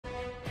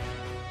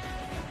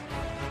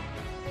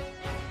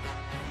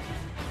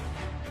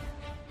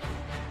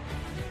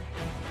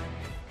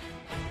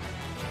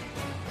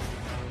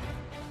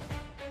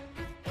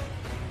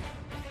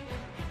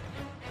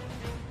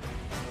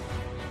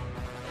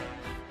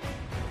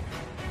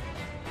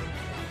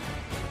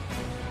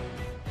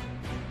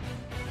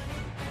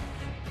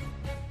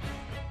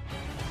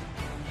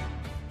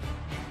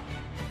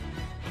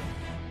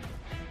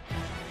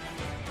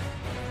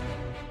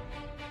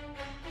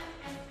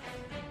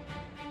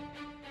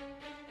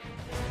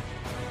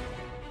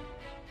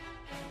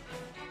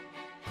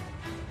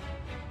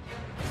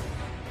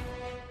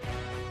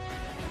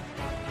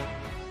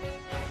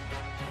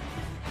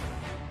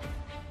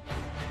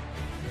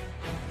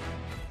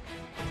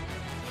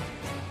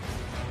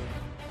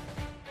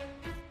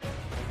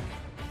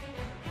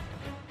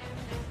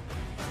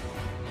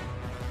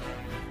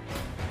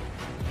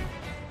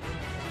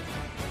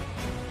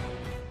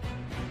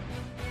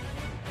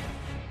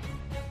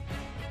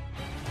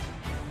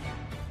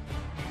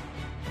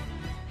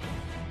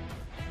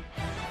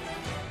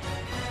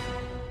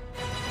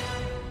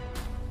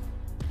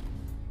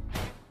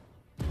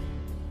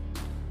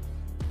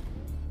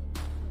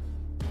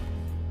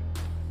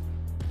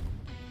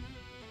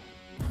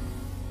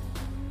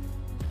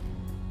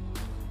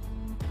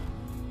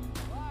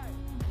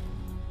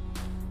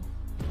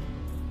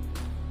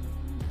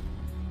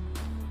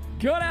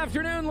Good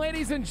afternoon,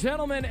 ladies and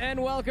gentlemen,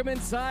 and welcome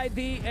inside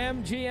the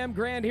MGM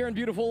Grand here in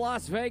beautiful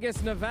Las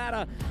Vegas,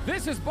 Nevada.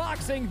 This is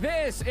boxing.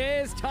 This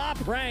is Top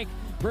Rank,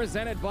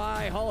 presented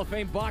by Hall of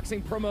Fame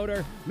boxing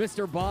promoter,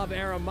 Mr. Bob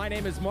Arum. My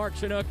name is Mark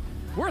Chinook.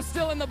 We're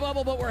still in the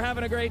bubble, but we're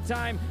having a great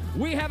time.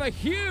 We have a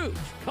huge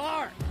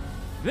card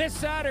this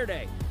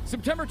Saturday,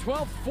 September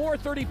 12th,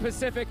 4:30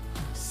 Pacific,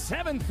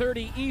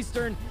 7:30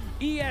 Eastern,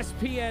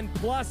 ESPN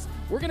Plus.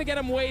 We're going to get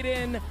them weighed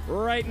in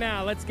right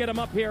now. Let's get them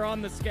up here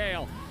on the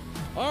scale.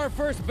 Our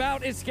first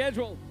bout is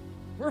scheduled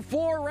for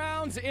 4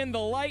 rounds in the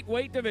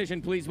lightweight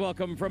division. Please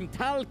welcome from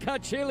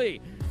Talca,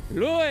 Chile,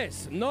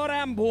 Luis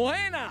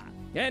Norambuena,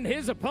 and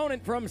his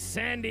opponent from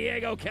San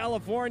Diego,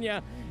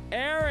 California,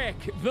 Eric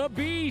the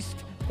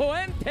Beast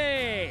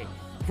Puente.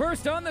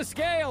 First on the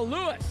scale,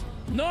 Luis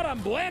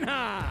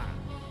Norambuena.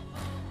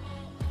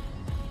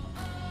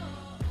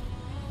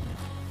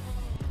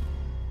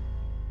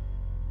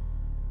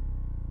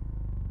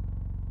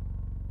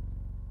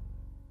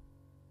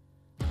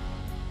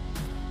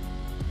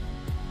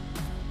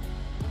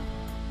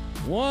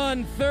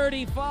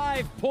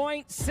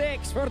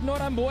 $135.6 for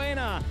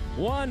Norambuena.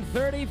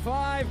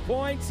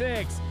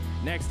 135.6.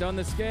 Next on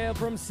the scale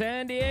from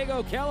San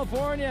Diego,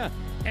 California,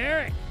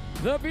 Eric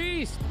the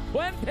Beast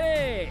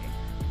Puente.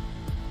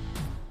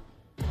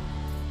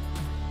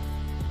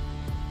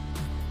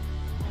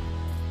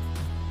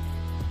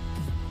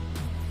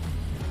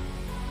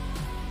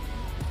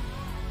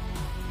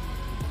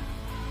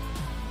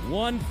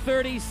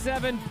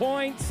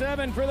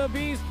 $137.7 for the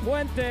Beast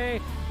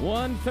Puente.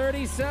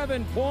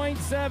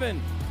 137.7.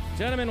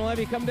 Gentlemen, we'll have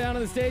you come down to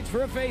the stage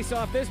for a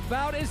face-off. This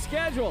bout is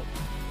scheduled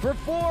for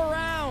 4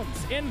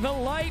 rounds in the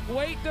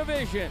lightweight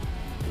division.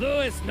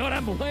 Luis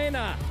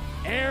Norambuena,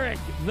 Eric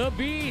the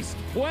Beast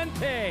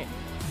Puente.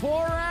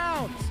 4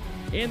 rounds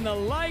in the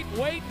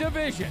lightweight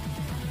division.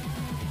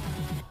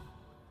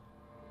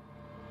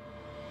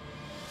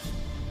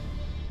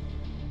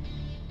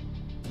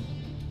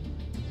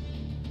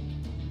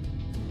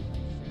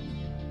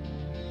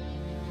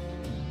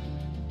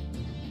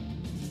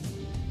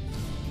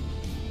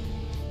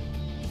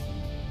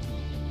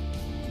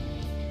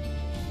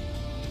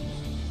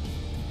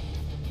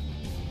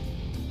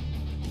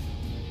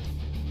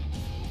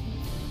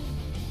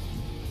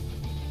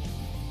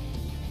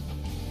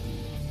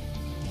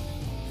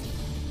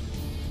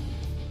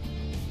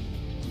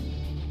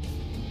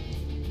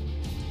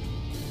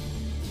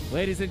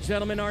 Ladies and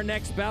gentlemen, our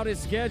next bout is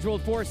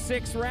scheduled for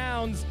 6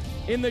 rounds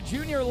in the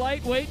junior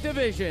lightweight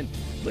division.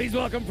 Please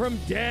welcome from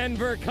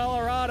Denver,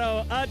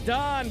 Colorado,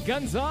 Joet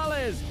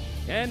Gonzalez,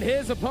 and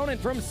his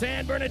opponent from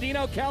San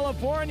Bernardino,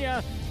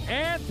 California,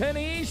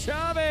 Anthony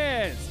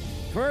Chavez.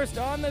 First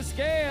on the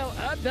scale,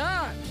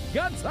 Joet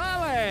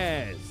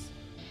Gonzalez.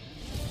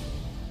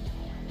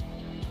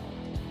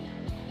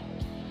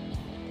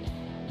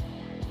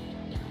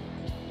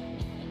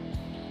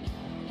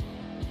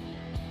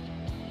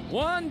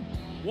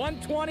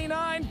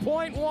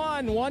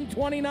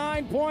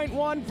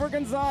 $129.1 for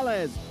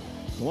Gonzalez.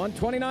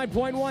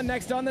 129.1.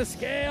 Next on the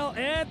scale,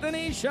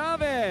 Anthony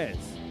Chavez.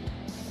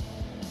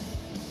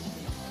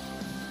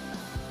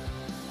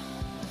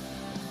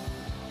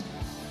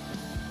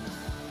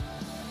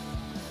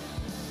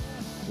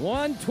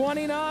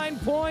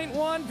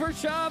 $129.1 for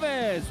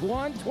Chavez.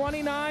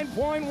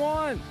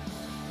 129.1.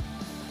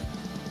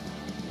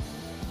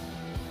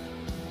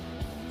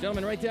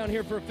 Gentlemen, right down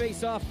here for a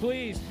face-off,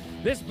 please.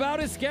 This bout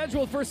is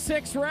scheduled for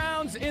 6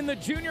 rounds in the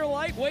junior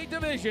lightweight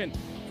division.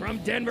 From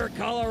Denver,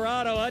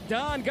 Colorado,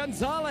 Joet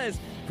Gonzalez.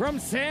 From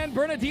San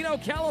Bernardino,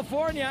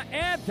 California,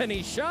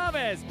 Anthony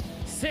Chavez.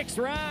 6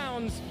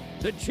 rounds,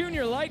 the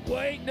junior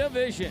lightweight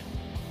division.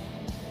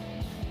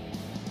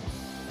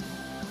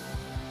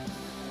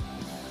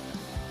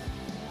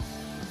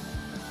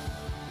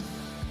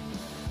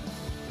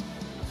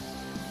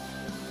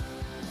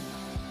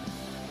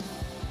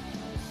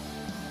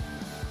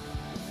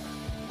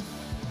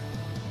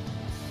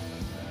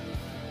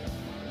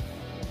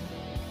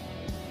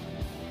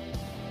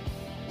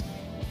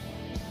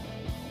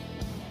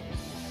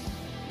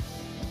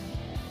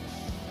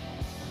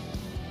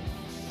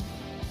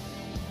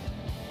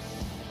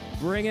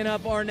 Bringing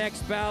up our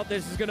next bout,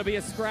 this is going to be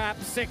a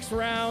scrap, 6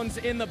 rounds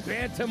in the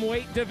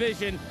bantamweight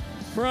division.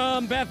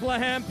 From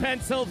Bethlehem,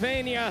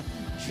 Pennsylvania,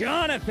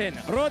 Jonathan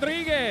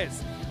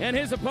Rodriguez, and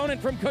his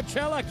opponent from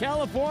Coachella,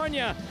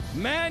 California,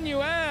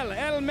 Manuel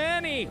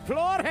Elmeni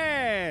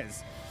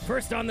Flores.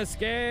 First on the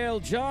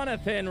scale,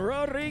 Jonathan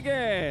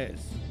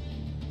Rodriguez.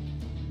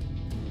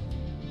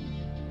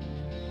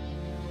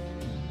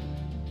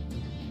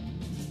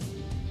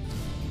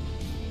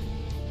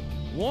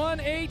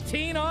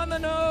 $118 on the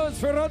nose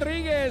for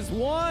Rodriguez.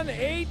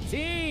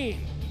 $118.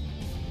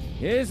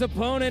 His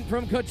opponent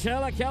from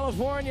Coachella,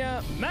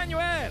 California,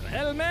 Manuel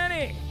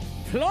Elmeni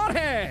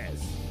Flores.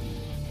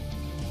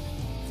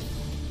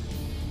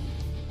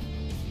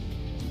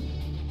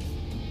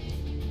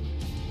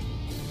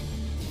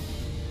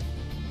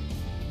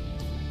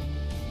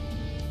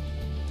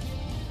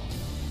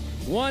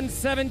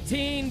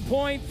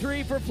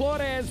 $117.3 for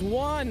Flores.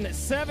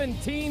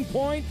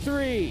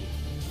 $117.3.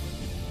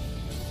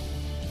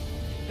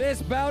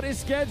 This bout is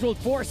scheduled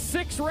for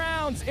 6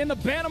 rounds in the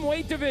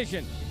bantamweight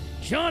division.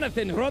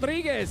 Jonathan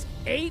Rodriguez,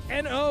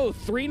 8-0,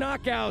 3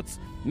 knockouts.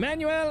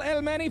 Manuel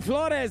El Manny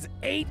Flores,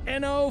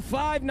 8-0,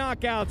 5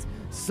 knockouts.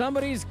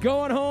 Somebody's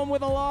going home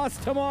with a loss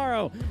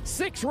tomorrow.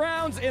 6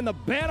 rounds in the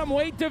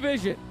bantamweight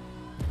division.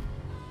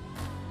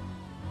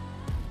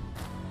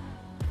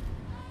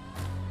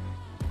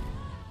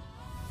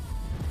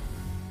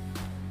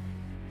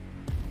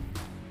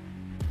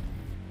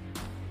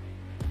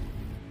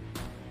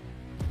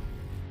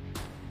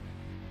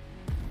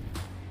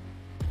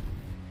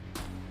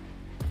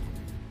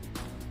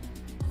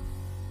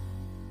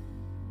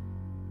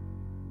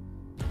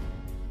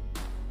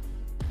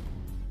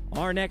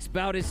 Our next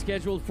bout is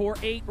scheduled for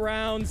 8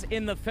 rounds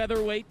in the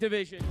featherweight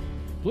division.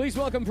 Please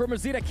welcome from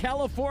Rosita,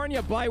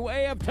 California, by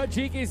way of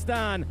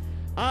Tajikistan,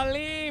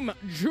 Alim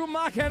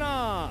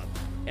Jumakhanov,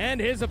 and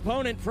his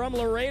opponent from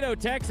Laredo,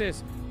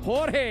 Texas,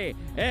 Jorge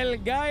El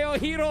Gallo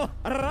Hiro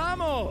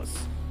Ramos.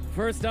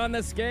 First on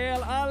the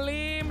scale,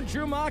 Alim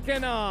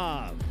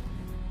Jumakhanov.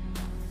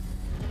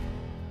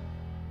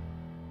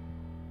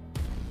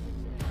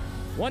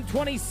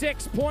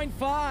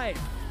 126.5.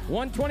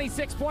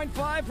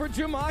 126.5 for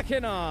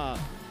Jumakhanov.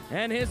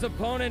 And his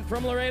opponent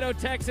from Laredo,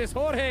 Texas,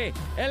 Jorge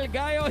El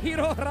Gallo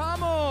Hiro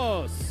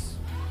Ramos.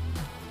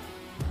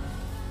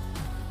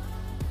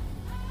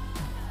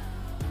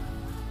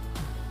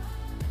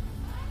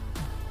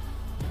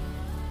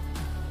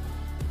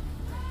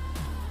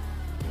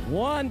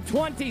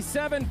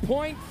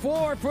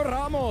 $127.4 for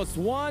Ramos.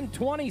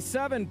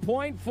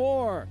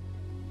 127.4.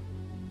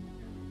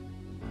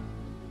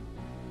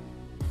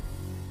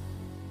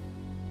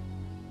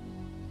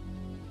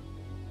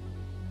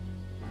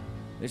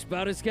 This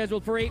bout is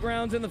scheduled for 8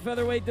 rounds in the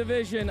featherweight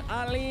division.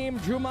 Alim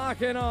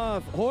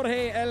Jumakhanov,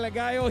 Jorge El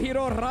Gallo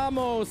Hiro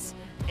Ramos.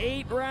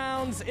 8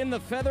 rounds in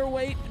the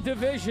featherweight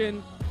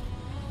division.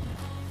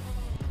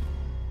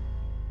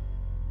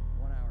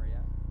 1 hour, yeah.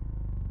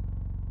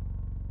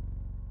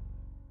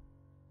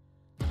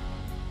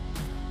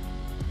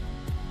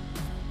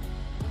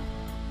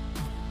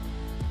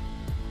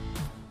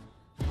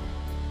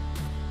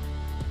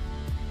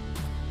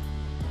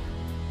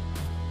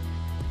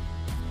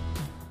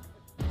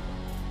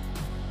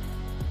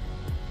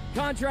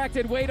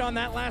 Contracted weight on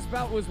that last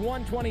bout was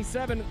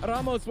 127.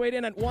 Ramos weighed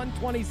in at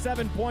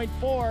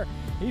 127.4.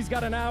 He's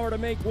got an hour to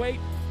make weight.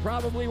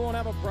 Probably won't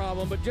have a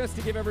problem, but just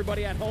to give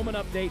everybody at home an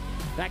update,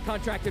 that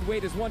contracted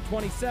weight is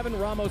 127.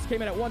 Ramos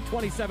came in at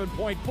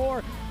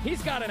 127.4.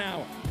 He's got an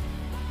hour.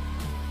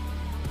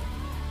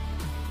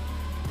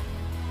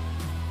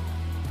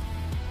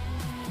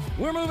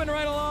 We're moving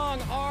right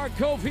along. Our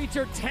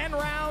co-feature 10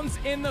 rounds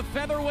in the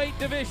featherweight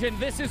division.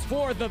 This is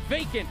for the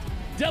vacant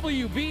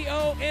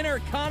WBO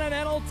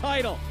Intercontinental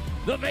title.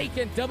 The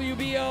vacant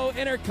WBO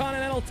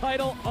Intercontinental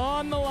title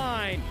on the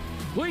line.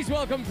 Please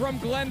welcome from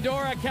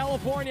Glendora,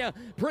 California,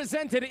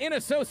 presented in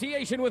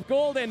association with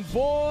Golden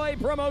Boy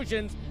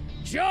Promotions,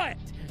 Joet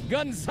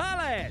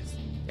Gonzalez,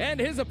 and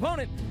his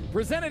opponent,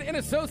 presented in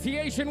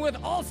association with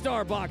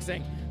All-Star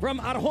Boxing, from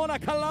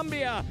Arjona,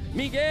 Colombia,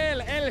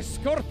 Miguel El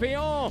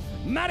Scorpion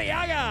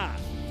Marriaga.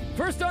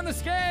 First on the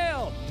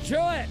scale,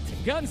 Joet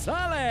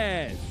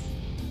Gonzalez.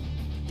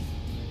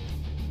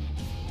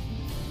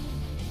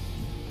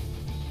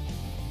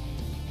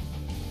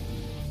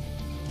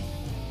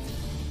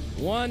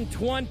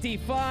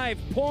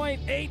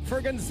 125.8 for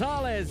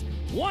Gonzalez,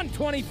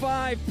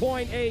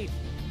 125.8.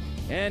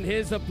 And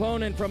his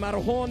opponent from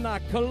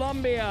Arjona,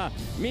 Colombia,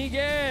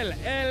 Miguel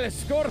El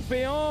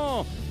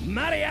Scorpion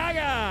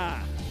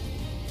Marriaga.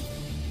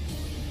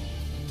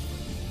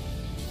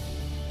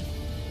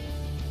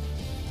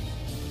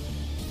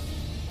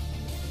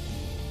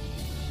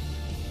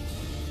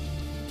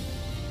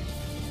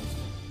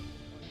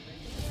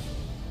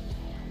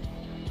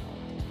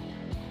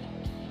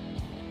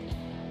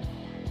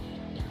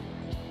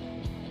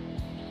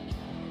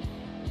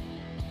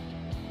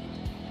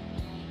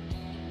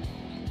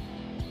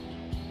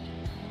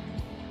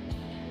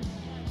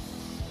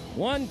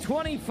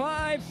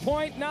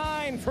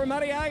 $125.9 for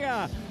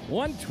Marriaga.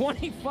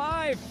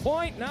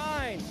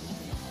 125.9.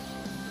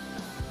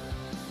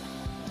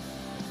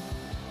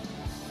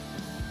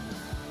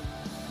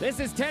 This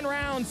is 10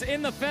 rounds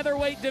in the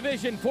featherweight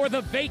division for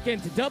the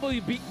vacant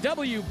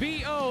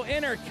WBO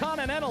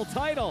Intercontinental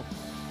title.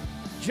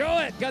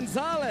 Joet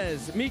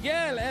Gonzalez,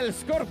 Miguel El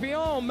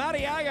Scorpion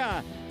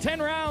Marriaga. 10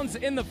 rounds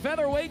in the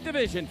featherweight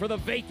division for the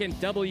vacant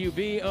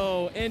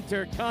WBO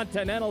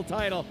Intercontinental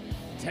title.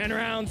 10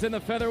 rounds in the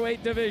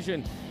featherweight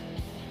division.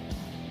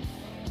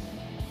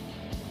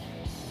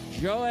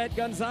 Joet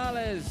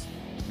Gonzalez,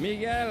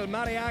 Miguel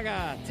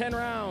Marriaga, 10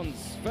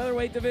 rounds,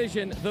 featherweight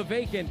division, the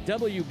vacant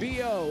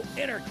WBO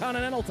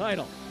Intercontinental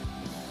title.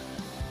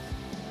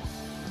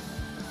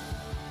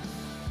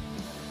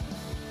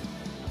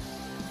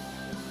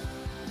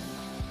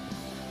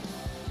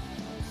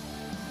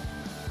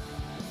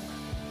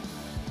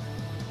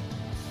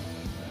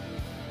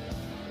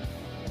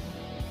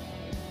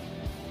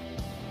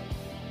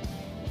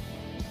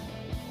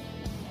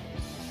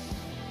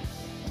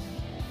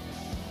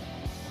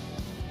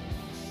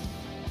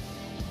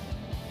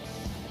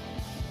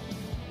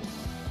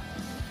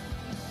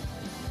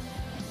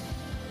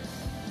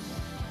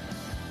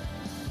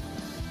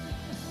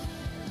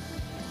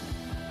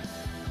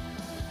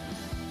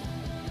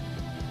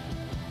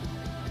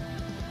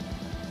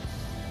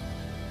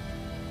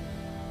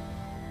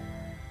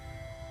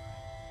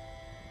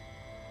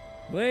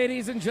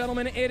 Ladies and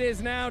gentlemen, it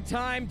is now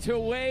time to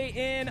weigh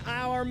in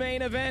our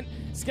main event,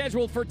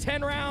 scheduled for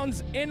 10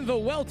 rounds in the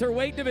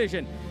welterweight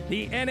division.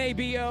 The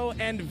NABO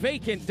and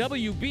vacant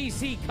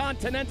WBC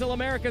Continental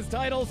Americas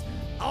titles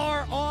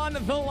are on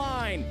the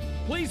line.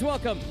 Please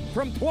welcome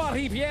from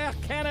Trois-Rivières,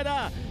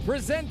 Canada,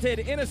 presented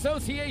in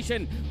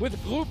association with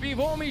Groupe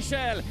Yvon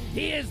Michel.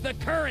 He is the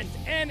current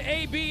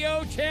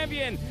NABO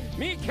champion,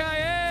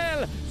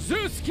 Mikael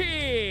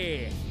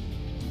Zewski.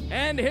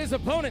 And his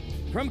opponent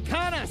from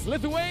Kaunas,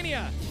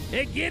 Lithuania,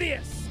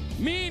 Egidijus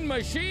Mean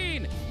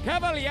Machine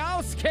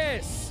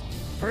Kavaliauskas.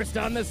 First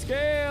on the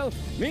scale,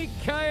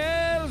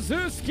 Mikael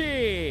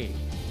Zewski.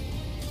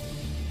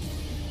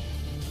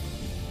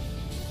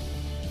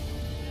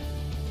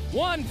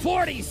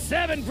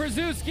 147 for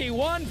Zewski,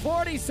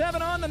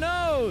 147 on the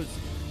nose.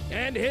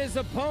 And his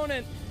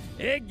opponent,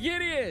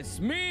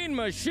 Egidijus Mean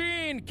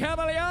Machine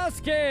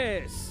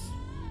Kavaliauskas.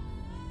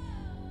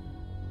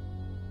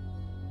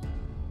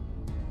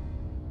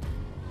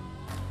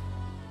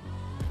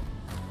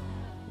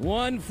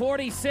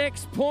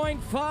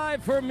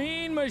 146.5 for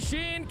Mean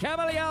Machine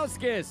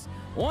Kavaliauskas.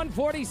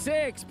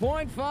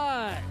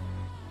 146.5.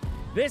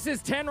 This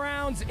is 10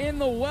 rounds in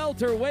the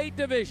welterweight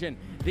division.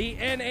 The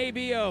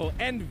NABO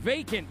and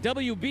vacant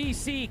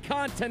WBC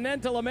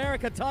Continental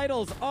America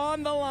titles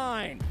on the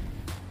line.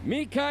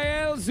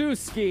 Mikael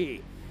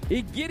Zewski,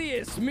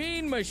 Egidijus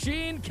Mean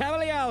Machine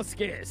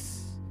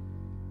Kavaliauskas.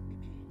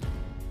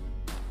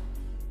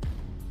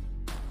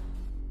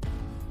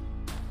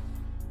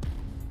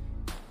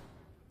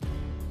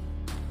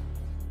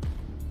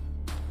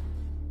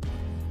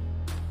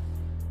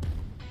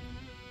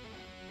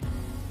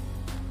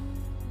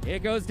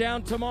 It goes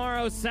down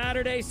tomorrow,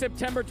 Saturday,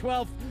 September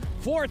 12th,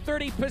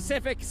 4:30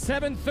 Pacific,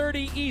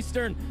 7:30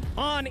 Eastern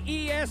on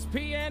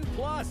ESPN+.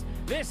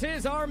 This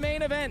is our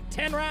main event,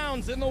 10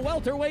 rounds in the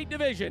welterweight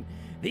division.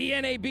 The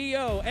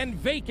NABO and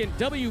vacant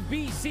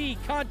WBC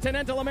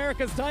Continental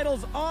America's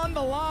titles on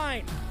the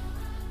line.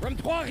 From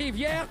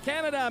Trois-Rivières,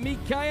 Canada,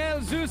 Mikael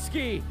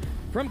Zewski.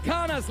 From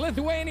Kaunas,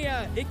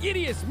 Lithuania,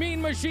 Egidijus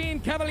Mean Machine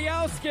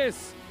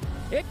Kavaliauskas.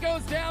 It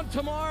goes down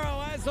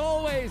tomorrow, as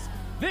always.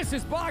 This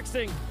is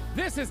boxing.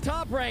 This is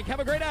Top Rank.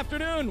 Have a great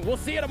afternoon. We'll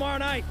see you tomorrow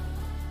night.